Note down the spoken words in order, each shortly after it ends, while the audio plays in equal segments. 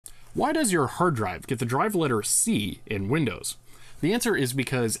Why does your hard drive get the drive letter C in Windows? The answer is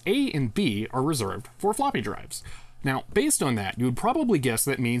because A and B are reserved for floppy drives. Now, based on that, you would probably guess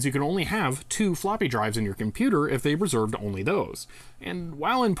that means you can only have 2 floppy drives in your computer if they reserved only those. And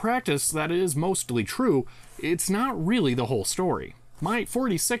while in practice that is mostly true, it's not really the whole story. My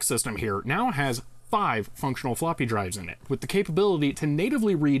 46 system here now has 5 functional floppy drives in it, with the capability to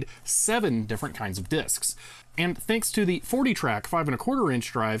natively read 7 different kinds of disks. And thanks to the 40-track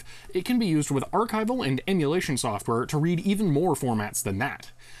 5¼ drive, it can be used with archival and emulation software to read even more formats than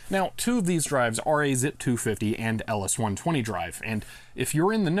that. Now, 2 of these drives are a ZIP250 and LS120 drive, and if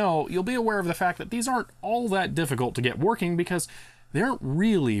you're in the know, you'll be aware of the fact that these aren't all that difficult to get working because they aren't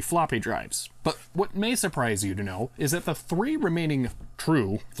really floppy drives. But what may surprise you to know is that the 3 remaining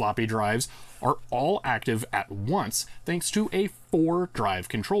true floppy drives are all active at once thanks to a 4-drive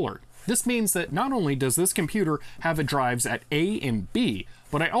controller. This means that not only does this computer have drives at A and B,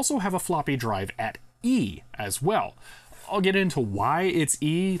 but I also have a floppy drive at E as well. I'll get into why it's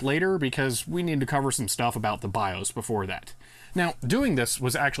E later because we need to cover some stuff about the BIOS before that. Now, doing this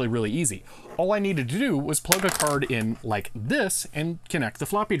was actually really easy. All I needed to do was plug a card in like this and connect the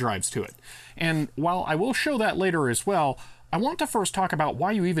floppy drives to it. And while I will show that later as well, I want to first talk about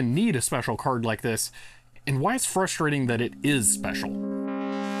why you even need a special card like this and why it's frustrating that it is special.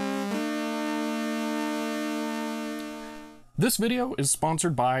 This video is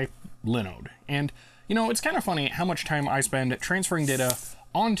sponsored by Linode, and you know, it's kind of funny how much time I spend transferring data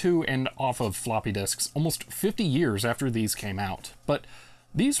onto and off of floppy disks almost 50 years after these came out. But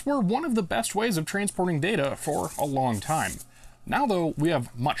these were one of the best ways of transporting data for a long time. Now though, we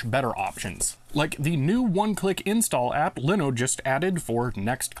have much better options, like the new one-click install app Linode just added for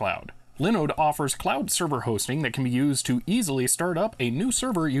Nextcloud. Linode offers cloud server hosting that can be used to easily start up a new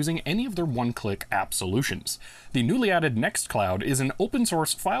server using any of their one-click app solutions. The newly added Nextcloud is an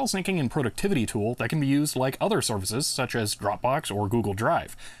open-source file syncing and productivity tool that can be used like other services such as Dropbox or Google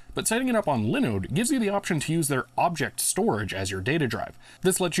Drive. But setting it up on Linode gives you the option to use their object storage as your data drive.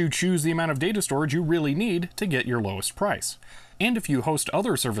 This lets you choose the amount of data storage you really need to get your lowest price. And if you host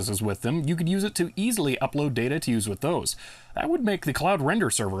other services with them, you could use it to easily upload data to use with those. That would make the cloud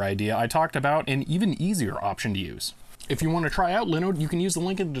render server idea I talked about an even easier option to use. If you want to try out Linode, you can use the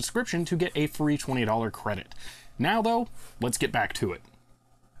link in the description to get a free $20 credit. Now though, let's get back to it.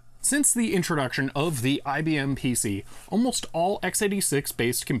 Since the introduction of the IBM PC, almost all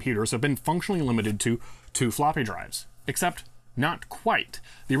x86-based computers have been functionally limited to 2 floppy drives. Except not quite.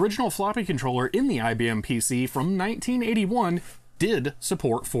 The original floppy controller in the IBM PC from 1981 did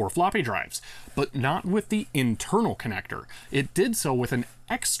support 4 floppy drives, but not with the internal connector. It did so with an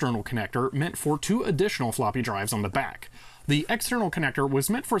external connector meant for 2 additional floppy drives on the back. The external connector was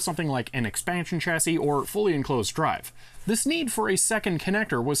meant for something like an expansion chassis or fully enclosed drive. This need for a second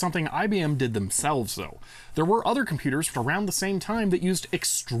connector was something IBM did themselves though. There were other computers around the same time that used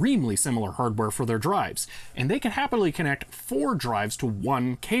extremely similar hardware for their drives, and they could happily connect 4 drives to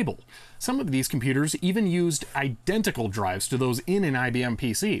 1 cable. Some of these computers even used identical drives to those in an IBM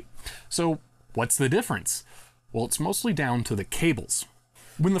PC. So what's the difference? Well, it's mostly down to the cables.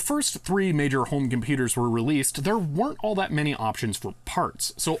 When the first 3 major home computers were released, there weren't all that many options for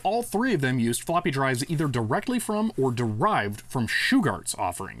parts, so all 3 of them used floppy drives either directly from or derived from Shugart's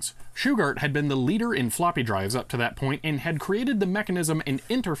offerings. Shugart had been the leader in floppy drives up to that point and had created the mechanism and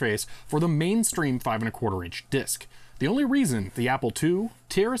interface for the mainstream 5¼ disk. The only reason the Apple II,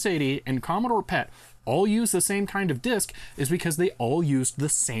 TRS-80, and Commodore PET all use the same kind of disk is because they all used the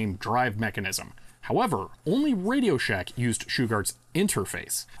same drive mechanism. However, only Radio Shack used Shugart's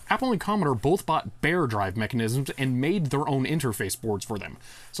interface. Apple and Commodore both bought bare drive mechanisms and made their own interface boards for them,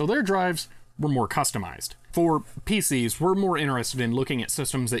 so their drives were more customized. For PCs, we're more interested in looking at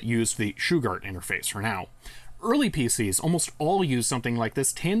systems that use the Shugart interface for now. Early PCs almost all use something like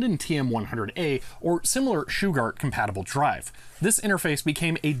this Tandon TM100A or similar Shugart-compatible drive. This interface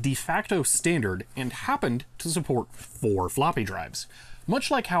became a de facto standard and happened to support 4 floppy drives.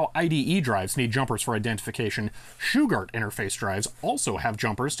 Much like how IDE drives need jumpers for identification, Shugart interface drives also have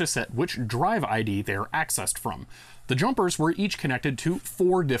jumpers to set which drive ID they're accessed from. The jumpers were each connected to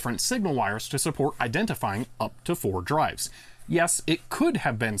 4 different signal wires to support identifying up to 4 drives. Yes, it could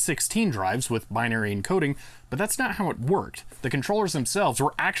have been 16 drives with binary encoding, but that's not how it worked. The controllers themselves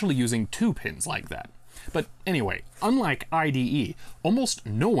were actually using 2 pins like that. But anyway, unlike IDE, almost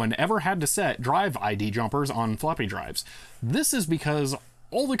no one ever had to set drive ID jumpers on floppy drives. This is because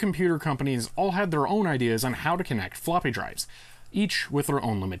all the computer companies all had their own ideas on how to connect floppy drives, each with their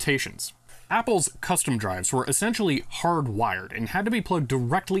own limitations. Apple's custom drives were essentially hardwired and had to be plugged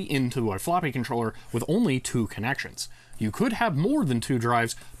directly into a floppy controller with only 2 connections. You could have more than 2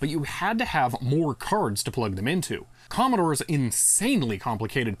 drives, but you had to have more cards to plug them into. Commodore's insanely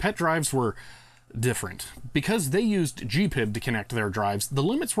complicated PET drives were different. Because they used GPIB to connect their drives, the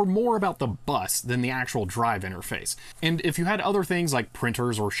limits were more about the bus than the actual drive interface. And if you had other things like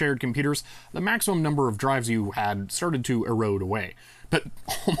printers or shared computers, the maximum number of drives you had started to erode away. But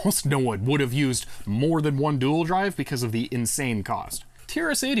almost no one would have used more than one dual drive because of the insane cost.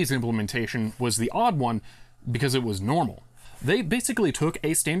 TRS-80's implementation was the odd one because it was normal. They basically took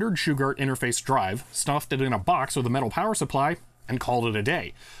a standard Shugart interface drive, stuffed it in a box with a metal power supply, and called it a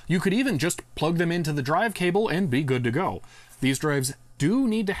day. You could even just plug them into the drive cable and be good to go. These drives do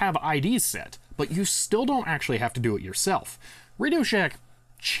need to have IDs set, but you still don't actually have to do it yourself. Radio Shack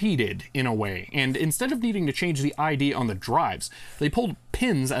cheated in a way, and instead of needing to change the ID on the drives, they pulled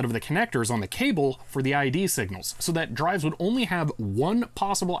pins out of the connectors on the cable for the ID signals, so that drives would only have one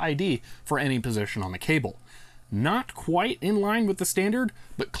possible ID for any position on the cable. Not quite in line with the standard,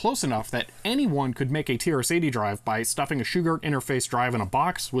 but close enough that anyone could make a TRS-80 drive by stuffing a Shugart interface drive in a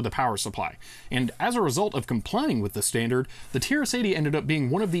box with a power supply. And as a result of complying with the standard, the TRS-80 ended up being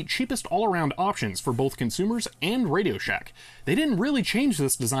one of the cheapest all-around options for both consumers and Radio Shack. They didn't really change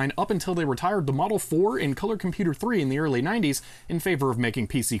this design up until they retired the Model 4 and Color Computer 3 in the early 90s in favor of making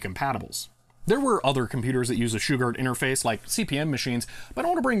PC compatibles. There were other computers that use a Shugart interface, like CP/M machines, but I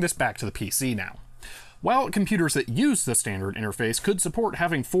want to bring this back to the PC now. While computers that used the standard interface could support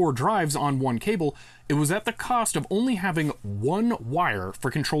having 4 drives on one cable, it was at the cost of only having one wire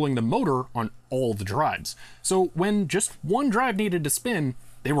for controlling the motor on all the drives. So when just one drive needed to spin,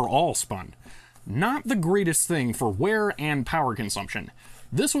 they were all spun. Not the greatest thing for wear and power consumption.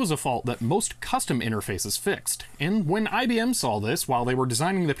 This was a fault that most custom interfaces fixed, and when IBM saw this while they were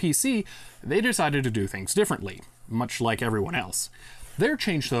designing the PC, they decided to do things differently, much like everyone else. Their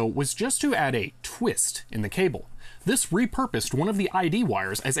change, though, was just to add a twist in the cable. This repurposed one of the ID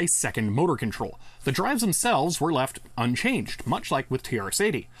wires as a second motor control. The drives themselves were left unchanged, much like with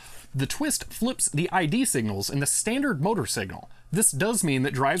TRS-80. The twist flips the ID signals in the standard motor signal. This does mean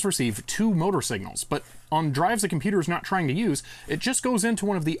that drives receive 2 motor signals, but on drives the computer is not trying to use, it just goes into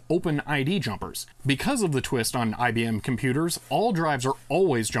one of the open ID jumpers. Because of the twist on IBM computers, all drives are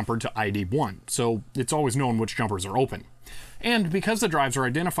always jumpered to ID 1, so it's always known which jumpers are open. And because the drives are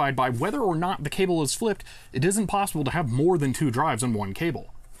identified by whether or not the cable is flipped, it isn't possible to have more than 2 drives on one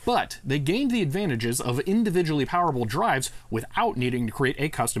cable. But they gained the advantages of individually powerable drives without needing to create a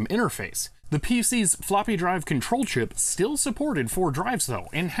custom interface. The PC's floppy drive control chip still supported 4 drives though,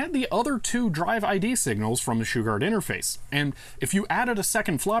 and had the other 2 drive ID signals from the Shugart interface. And if you added a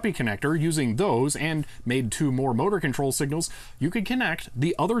second floppy connector using those and made 2 more motor control signals, you could connect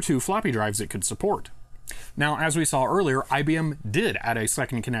the other 2 floppy drives it could support. Now, as we saw earlier, IBM did add a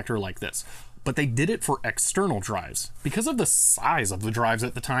second connector like this, but they did it for external drives. Because of the size of the drives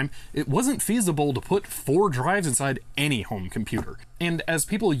at the time, it wasn't feasible to put 4 drives inside any home computer. And as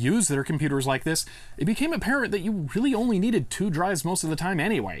people used their computers like this, it became apparent that you really only needed 2 drives most of the time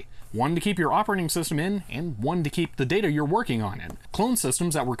anyway. One to keep your operating system in, and one to keep the data you're working on in. Clone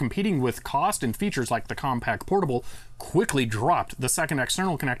systems that were competing with cost and features like the Compact Portable quickly dropped the second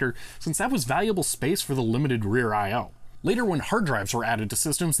external connector, since that was valuable space for the limited rear I/O. Later, when hard drives were added to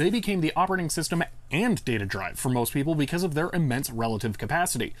systems, they became the operating system and data drive for most people because of their immense relative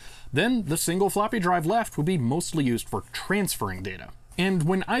capacity. Then, the single floppy drive left would be mostly used for transferring data. And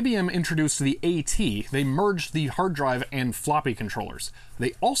when IBM introduced the AT, they merged the hard drive and floppy controllers.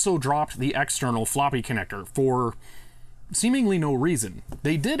 They also dropped the external floppy connector for seemingly no reason.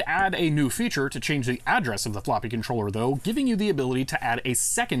 They did add a new feature to change the address of the floppy controller though, giving you the ability to add a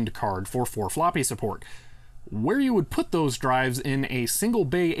second card for 4 floppy support. Where you would put those drives in a single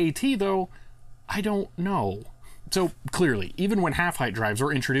bay AT though, I don't know. So clearly, even when half-height drives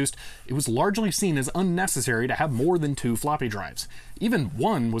were introduced, it was largely seen as unnecessary to have more than 2 floppy drives. Even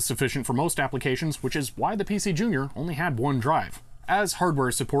 1 was sufficient for most applications, which is why the PC Junior only had 1 drive. As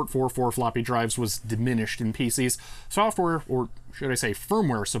hardware support for 4 floppy drives was diminished in PCs, software, or should I say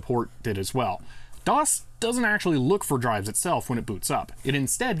firmware support, did as well. DOS doesn't actually look for drives itself when it boots up. It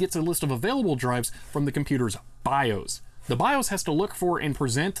instead gets a list of available drives from the computer's BIOS. The BIOS has to look for and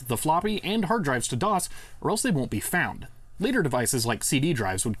present the floppy and hard drives to DOS, or else they won't be found. Later devices like CD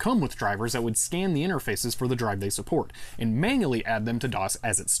drives would come with drivers that would scan the interfaces for the drive they support, and manually add them to DOS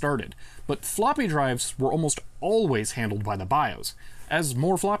as it started. But floppy drives were almost always handled by the BIOS. As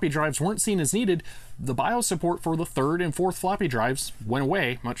more floppy drives weren't seen as needed, the BIOS support for the 3rd and 4th floppy drives went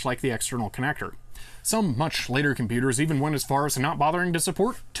away, much like the external connector. Some much later computers even went as far as not bothering to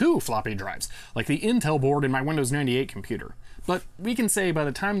support 2 floppy drives, like the Intel board in my Windows 98 computer. But we can say by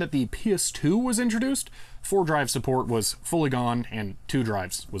the time that the PS2 was introduced, 4-drive support was fully gone and 2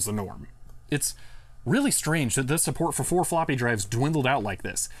 drives was the norm. It's really strange that this support for 4 floppy drives dwindled out like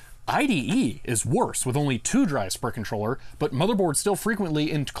this. IDE is worse with only 2 drives per controller, but motherboards still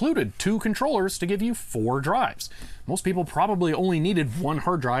frequently included 2 controllers to give you 4 drives. Most people probably only needed 1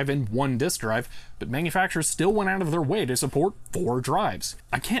 hard drive and 1 disk drive, but manufacturers still went out of their way to support 4 drives.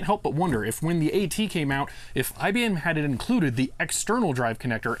 I can't help but wonder if when the AT came out, if IBM had included the external drive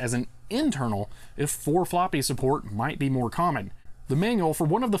connector as an internal, if 4 floppy support might be more common. The manual for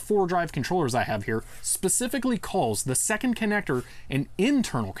one of the 4-drive controllers I have here specifically calls the second connector an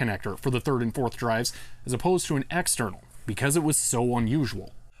internal connector for the 3rd and 4th drives as opposed to an external, because it was so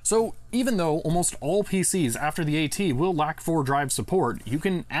unusual. So even though almost all PCs after the AT will lack 4-drive support, you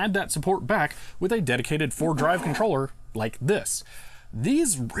can add that support back with a dedicated 4-drive controller like this.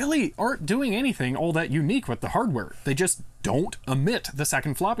 These really aren't doing anything all that unique with the hardware. They just don't omit the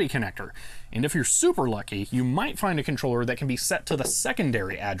second floppy connector. And if you're super lucky, you might find a controller that can be set to the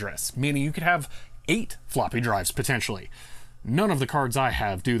secondary address, meaning you could have 8 floppy drives potentially. None of the cards I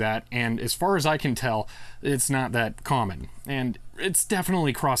have do that, and as far as I can tell, it's not that common. And it's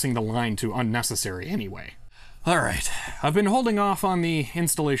definitely crossing the line to unnecessary anyway. Alright, I've been holding off on the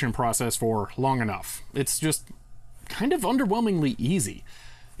installation process for long enough. It's just kind of underwhelmingly easy.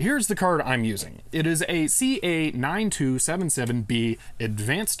 Here's the card I'm using. It is a CA9277B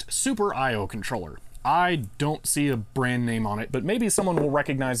Advanced Super I/O controller. I don't see a brand name on it, but maybe someone will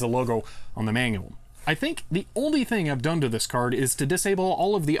recognize the logo on the manual. I think the only thing I've done to this card is to disable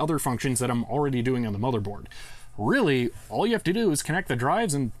all of the other functions that I'm already doing on the motherboard. Really, all you have to do is connect the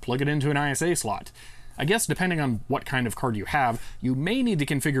drives and plug it into an ISA slot. I guess depending on what kind of card you have, you may need to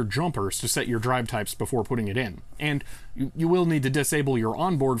configure jumpers to set your drive types before putting it in, and you will need to disable your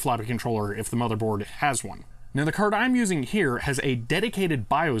onboard floppy controller if the motherboard has one. Now the card I'm using here has a dedicated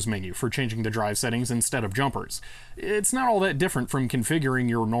BIOS menu for changing the drive settings instead of jumpers. It's not all that different from configuring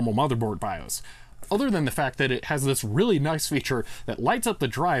your normal motherboard BIOS, other than the fact that it has this really nice feature that lights up the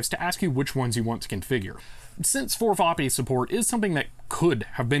drives to ask you which ones you want to configure. Since 4 floppy support is something that could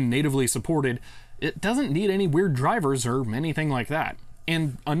have been natively supported, it doesn't need any weird drivers or anything like that.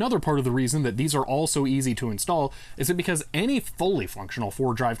 And another part of the reason that these are all so easy to install is that because any fully functional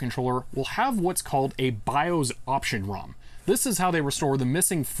 4-drive controller will have what's called a BIOS option ROM. This is how they restore the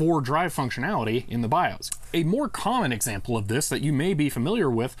missing 4-drive functionality in the BIOS. A more common example of this that you may be familiar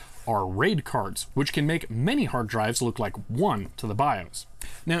with are RAID cards, which can make many hard drives look like one to the BIOS.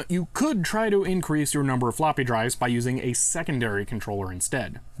 Now, you could try to increase your number of floppy drives by using a secondary controller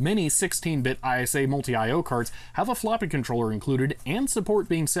instead. Many 16-bit ISA multi-IO cards have a floppy controller included and support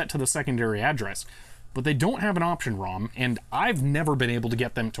being set to the secondary address, but they don't have an option ROM, and I've never been able to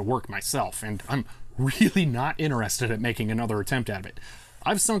get them to work myself, and I'm really not interested at making another attempt at it.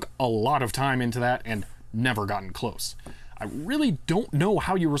 I've sunk a lot of time into that and never gotten close. I really don't know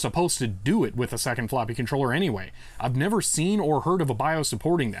how you were supposed to do it with a second floppy controller anyway. I've never seen or heard of a BIOS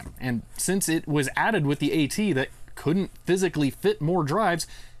supporting them, and since it was added with the AT that couldn't physically fit more drives,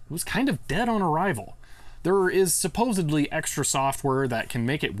 it was kind of dead on arrival. There is supposedly extra software that can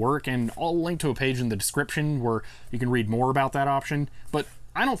make it work, and I'll link to a page in the description where you can read more about that option, but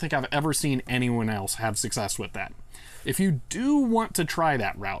I don't think I've ever seen anyone else have success with that. If you do want to try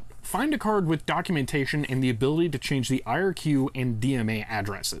that route, find a card with documentation and the ability to change the IRQ and DMA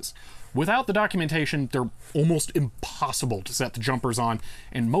addresses. Without the documentation, they're almost impossible to set the jumpers on,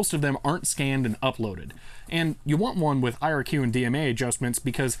 and most of them aren't scanned and uploaded. And you want one with IRQ and DMA adjustments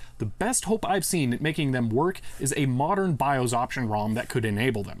because the best hope I've seen at making them work is a modern BIOS option ROM that could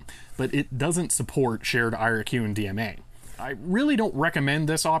enable them, but it doesn't support shared IRQ and DMA. I really don't recommend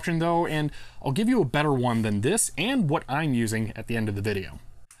this option though, and I'll give you a better one than this and what I'm using at the end of the video.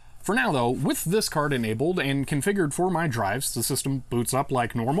 For now though, with this card enabled and configured for my drives, the system boots up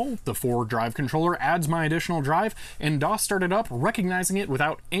like normal, the 4-drive controller adds my additional drive, and DOS started up recognizing it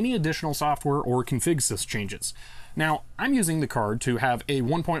without any additional software or config sys changes. Now, I'm using the card to have a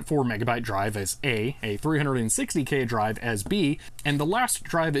 1.4 megabyte drive as A 360K drive as B, and the last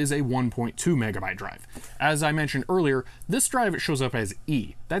drive is a 1.2 megabyte drive. As I mentioned earlier, this drive shows up as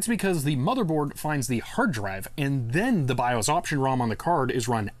E. That's because the motherboard finds the hard drive, and then the BIOS option ROM on the card is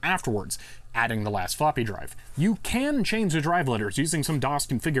run afterwards, adding the last floppy drive. You can change the drive letters using some DOS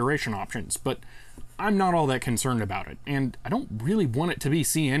configuration options, but I'm not all that concerned about it, and I don't really want it to be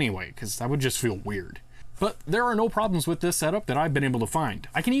C anyway, because that would just feel weird. But there are no problems with this setup that I've been able to find.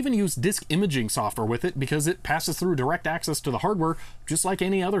 I can even use disk imaging software with it because it passes through direct access to the hardware just like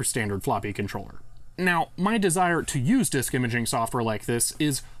any other standard floppy controller. Now, my desire to use disk imaging software like this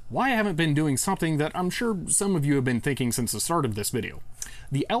is why I haven't been doing something that I'm sure some of you have been thinking since the start of this video.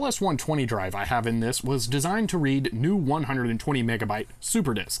 The LS120 drive I have in this was designed to read new 120 megabyte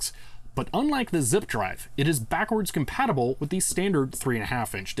super disks, but unlike the zip drive, it is backwards compatible with the standard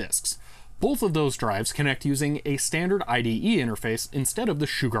 3.5-inch disks. Both of those drives connect using a standard IDE interface instead of the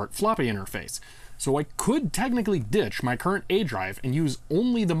Shugart floppy interface, so I could technically ditch my current A drive and use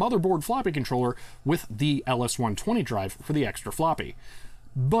only the motherboard floppy controller with the LS120 drive for the extra floppy.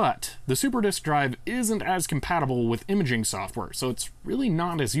 But the SuperDisk drive isn't as compatible with imaging software, so it's really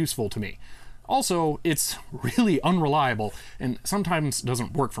not as useful to me. Also, it's really unreliable and sometimes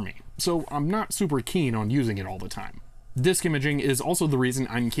doesn't work for me, so I'm not super keen on using it all the time. Disk imaging is also the reason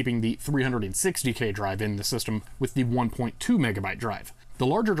I'm keeping the 360K drive in the system with the 1.2 megabyte drive. The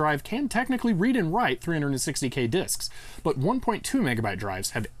larger drive can technically read and write 360K disks, but 1.2 megabyte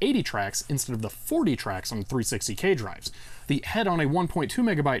drives have 80 tracks instead of the 40 tracks on 360K drives. The head on a 1.2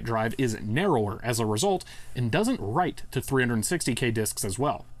 megabyte drive is narrower as a result and doesn't write to 360K disks as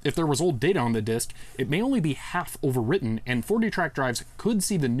well. If there was old data on the disk, it may only be half overwritten, and 40 track drives could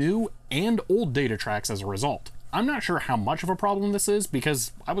see the new and old data tracks as a result. I'm not sure how much of a problem this is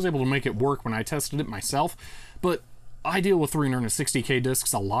because I was able to make it work when I tested it myself, but I deal with 360K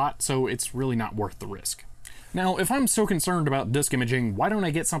disks a lot, so it's really not worth the risk. Now, if I'm so concerned about disk imaging, why don't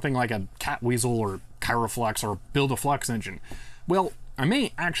I get something like a Catweasel or Kyroflex or build a Flex engine? Well, I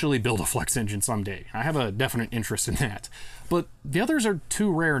may actually build a Flex engine someday. I have a definite interest in that. But the others are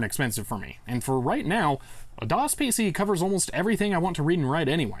too rare and expensive for me, and for right now, a DOS PC covers almost everything I want to read and write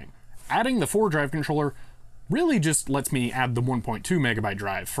anyway. Adding the 4-drive controller really just lets me add the 1.2 megabyte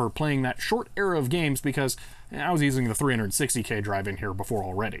drive for playing that short era of games because I was using the 360K drive in here before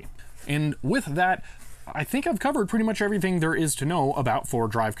already. And with that, I think I've covered pretty much everything there is to know about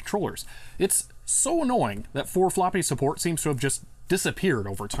 4-drive controllers. It's so annoying that 4-floppy support seems to have just disappeared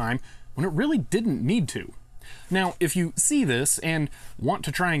over time when it really didn't need to. Now, if you see this and want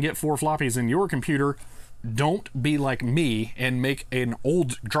to try and get 4 floppies in your computer, don't be like me and make an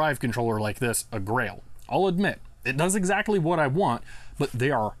old drive controller like this a grail. I'll admit, it does exactly what I want, but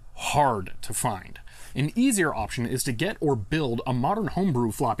they are hard to find. An easier option is to get or build a modern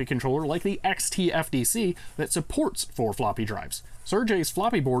homebrew floppy controller like the XT-FDC that supports 4 floppy drives. Sergey's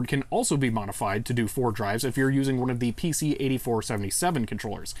floppy board can also be modified to do 4 drives if you're using one of the PC8477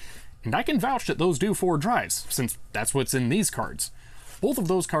 controllers. And I can vouch that those do 4 drives, since that's what's in these cards. Both of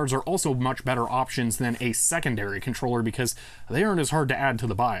those cards are also much better options than a secondary controller because they aren't as hard to add to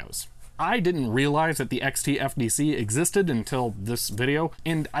the BIOS. I didn't realize that the XT-FDC existed until this video,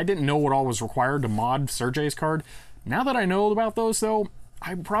 and I didn't know what all was required to mod Sergey's card. Now that I know about those though,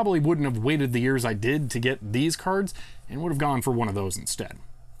 I probably wouldn't have waited the years I did to get these cards and would have gone for one of those instead.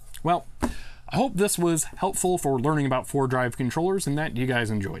 Well, I hope this was helpful for learning about 4-drive controllers and that you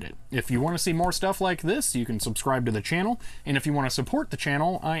guys enjoyed it. If you want to see more stuff like this, you can subscribe to the channel, and if you want to support the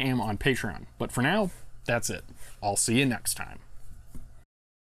channel, I am on Patreon. But for now, that's it. I'll see you next time.